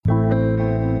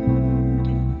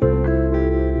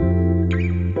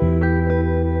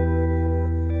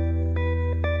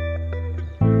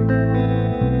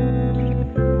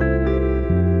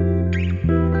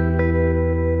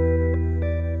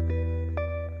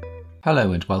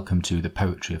Hello and welcome to The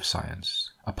Poetry of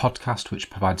Science, a podcast which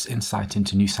provides insight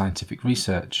into new scientific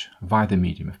research via the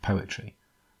medium of poetry.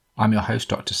 I'm your host,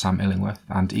 Dr. Sam Illingworth,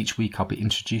 and each week I'll be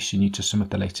introducing you to some of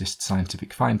the latest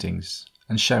scientific findings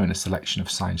and sharing a selection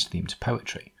of science-themed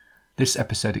poetry. This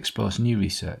episode explores new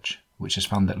research, which has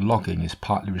found that logging is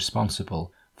partly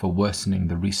responsible for worsening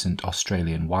the recent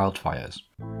Australian wildfires.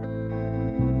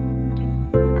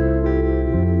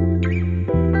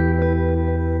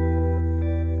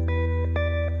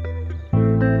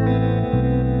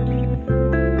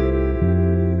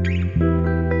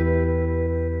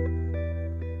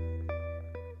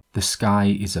 The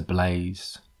sky is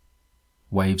ablaze.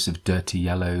 Waves of dirty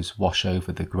yellows wash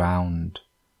over the ground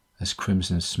as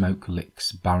crimson smoke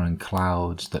licks barren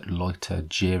clouds that loiter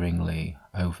jeeringly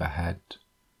overhead.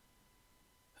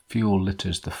 Fuel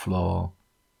litters the floor,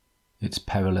 its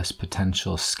perilous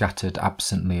potential scattered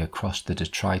absently across the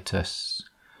detritus,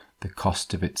 the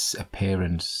cost of its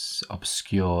appearance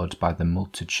obscured by the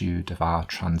multitude of our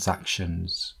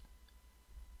transactions.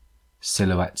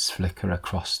 Silhouettes flicker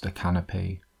across the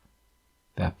canopy,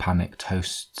 their panicked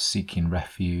hosts seeking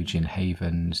refuge in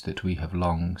havens that we have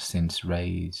long since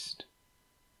razed.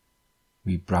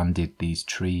 We branded these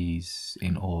trees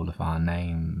in all of our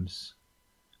names,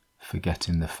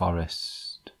 forgetting the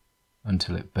forest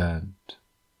until it burnt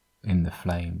in the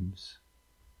flames.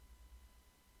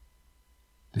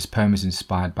 This poem is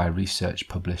inspired by research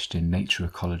published in Nature,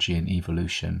 Ecology and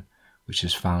Evolution, which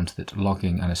has found that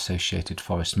logging and associated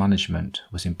forest management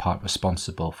was in part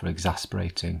responsible for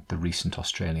exacerbating the recent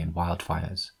Australian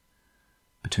wildfires.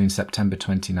 Between September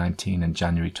 2019 and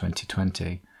January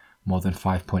 2020, more than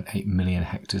 5.8 million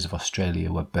hectares of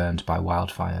Australia were burned by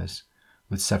wildfires,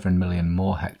 with 7 million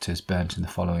more hectares burnt in the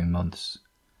following months.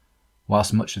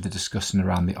 Whilst much of the discussion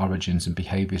around the origins and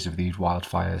behaviours of these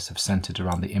wildfires have centred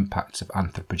around the impacts of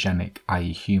anthropogenic,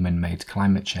 i.e. human-made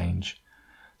climate change,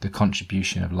 the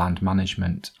contribution of land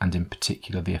management, and in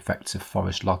particular the effects of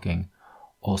forest logging,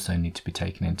 also need to be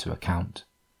taken into account.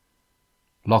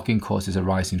 Logging causes a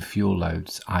rise in fuel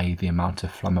loads, i.e. the amount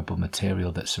of flammable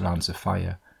material that surrounds a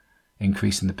fire,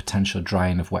 increasing the potential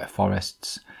drying of wet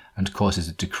forests, and causes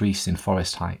a decrease in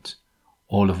forest height,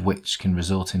 all of which can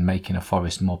result in making a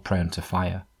forest more prone to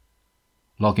fire.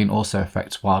 Logging also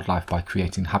affects wildlife by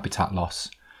creating habitat loss,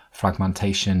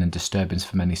 fragmentation and disturbance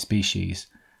for many species,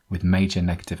 with major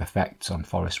negative effects on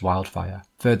forest wildfire.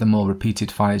 Furthermore,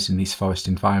 repeated fires in these forest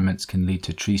environments can lead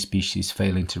to tree species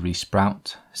failing to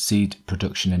resprout, seed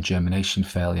production and germination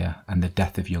failure, and the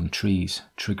death of young trees,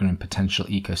 triggering potential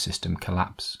ecosystem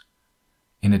collapse.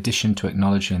 In addition to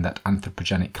acknowledging that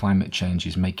anthropogenic climate change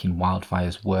is making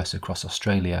wildfires worse across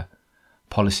Australia,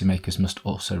 policymakers must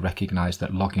also recognise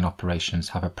that logging operations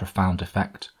have a profound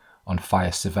effect on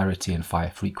fire severity and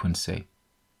fire frequency.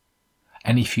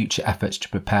 Any future efforts to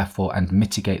prepare for and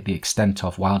mitigate the extent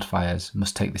of wildfires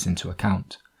must take this into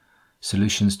account.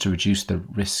 Solutions to reduce the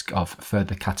risk of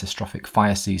further catastrophic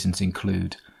fire seasons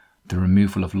include the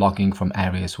removal of logging from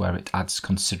areas where it adds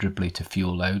considerably to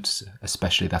fuel loads,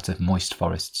 especially that of moist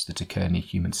forests that occur near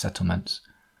human settlements,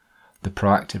 the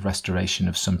proactive restoration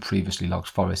of some previously logged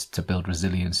forests to build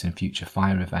resilience in future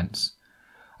fire events,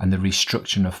 and the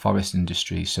restructuring of forest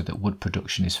industries so that wood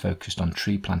production is focused on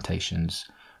tree plantations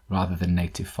rather than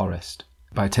native forest.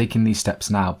 By taking these steps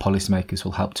now, policymakers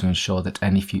will help to ensure that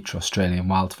any future Australian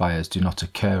wildfires do not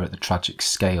occur at the tragic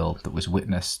scale that was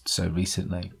witnessed so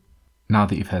recently. Now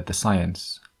that you've heard the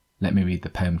science, let me read the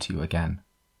poem to you again.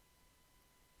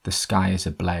 The sky is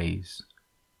ablaze.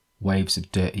 Waves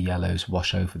of dirty yellows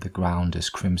wash over the ground as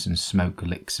crimson smoke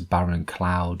licks barren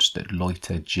clouds that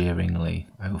loiter jeeringly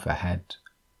overhead.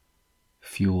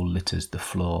 Fuel litters the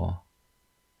floor,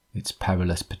 its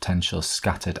perilous potential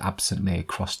scattered absently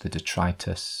across the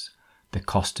detritus, the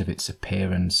cost of its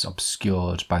appearance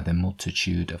obscured by the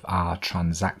multitude of our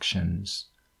transactions.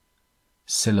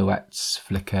 Silhouettes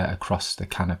flicker across the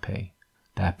canopy,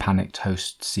 their panicked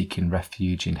hosts seeking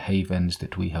refuge in havens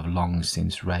that we have long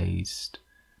since razed.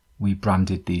 We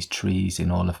branded these trees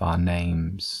in all of our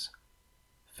names,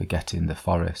 forgetting the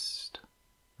forest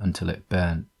until it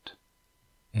burnt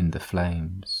in the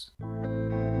flames.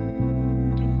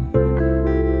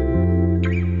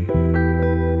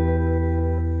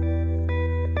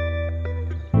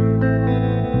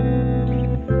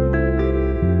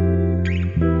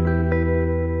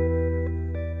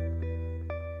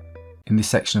 In this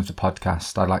section of the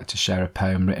podcast, I'd like to share a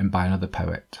poem written by another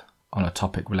poet on a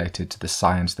topic related to the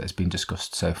science that has been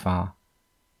discussed so far.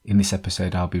 In this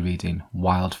episode, I'll be reading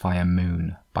Wildfire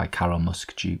Moon by Carol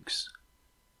Musk Jukes.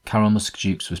 Carol Musk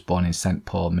Jukes was born in St.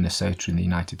 Paul, Minnesota in the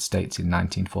United States in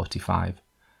 1945.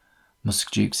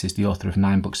 Musk Jukes is the author of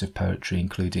 9 books of poetry,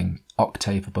 including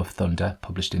Octave Above Thunder,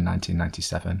 published in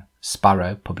 1997,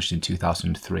 Sparrow, published in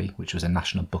 2003, which was a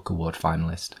National Book Award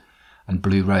finalist, and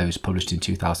Blue Rose, published in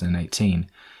 2018,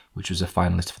 which was a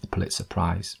finalist for the Pulitzer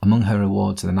Prize. Among her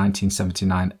awards are the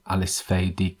 1979 Alice Faye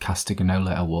de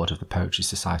Castagnola Award of the Poetry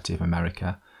Society of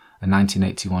America, a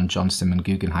 1981 John Simon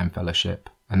Guggenheim Fellowship,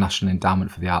 a National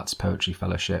Endowment for the Arts Poetry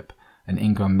Fellowship, an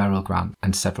Ingram Merrill Grant,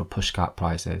 and several Pushcart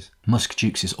Prizes. Musk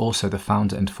Jukes is also the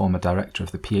founder and former director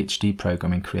of the PhD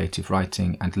program in Creative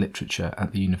Writing and Literature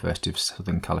at the University of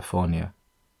Southern California.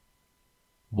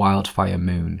 Wildfire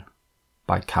Moon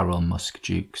by Carol Musk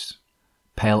Jukes.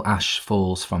 Pale ash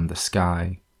falls from the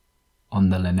sky.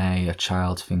 On the lanai a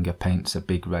child's finger paints a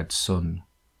big red sun,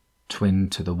 twin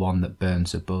to the one that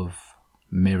burns above,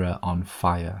 mirror on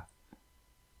fire.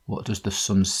 What does the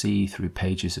sun see through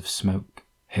pages of smoke?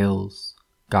 Hills,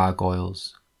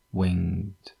 gargoyles,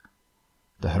 winged.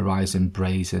 The horizon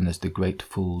brazen as the great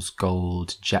fool's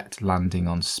gold, jet landing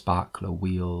on sparkler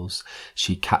wheels.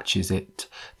 She catches it,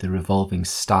 the revolving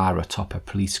star atop a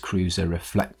police cruiser,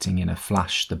 reflecting in a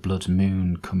flash the blood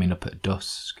moon coming up at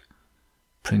dusk,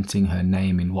 printing her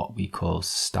name in what we call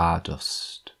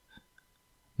stardust.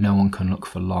 No one can look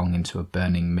for long into a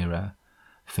burning mirror.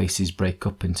 Faces break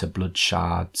up into blood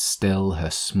shards. Still, her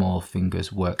small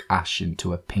fingers work ash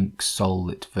into a pink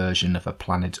soul-lit version of a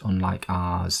planet unlike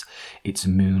ours, its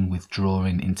moon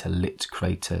withdrawing into lit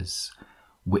craters.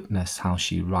 Witness how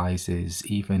she rises,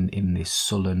 even in this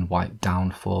sullen white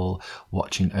downfall,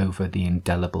 watching over the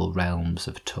indelible realms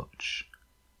of touch.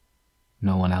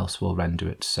 No one else will render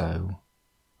it so.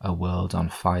 A world on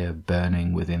fire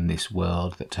burning within this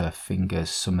world that her fingers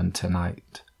summon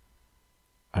tonight.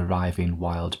 Arriving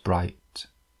wild bright,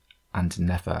 and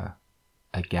never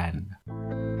again.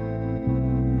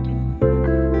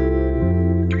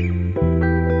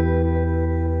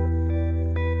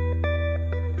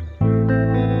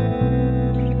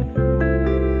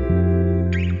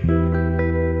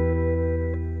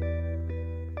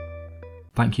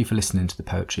 Thank you for listening to The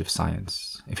Poetry of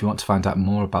Science. If you want to find out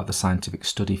more about the scientific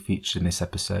study featured in this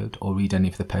episode, or read any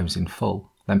of the poems in full,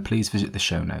 then please visit the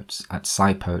show notes at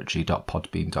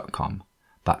scipoetry.podbean.com.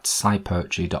 That's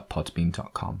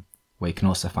scipoetry.podbean.com, where you can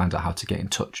also find out how to get in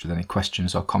touch with any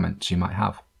questions or comments you might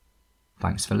have.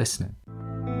 Thanks for listening.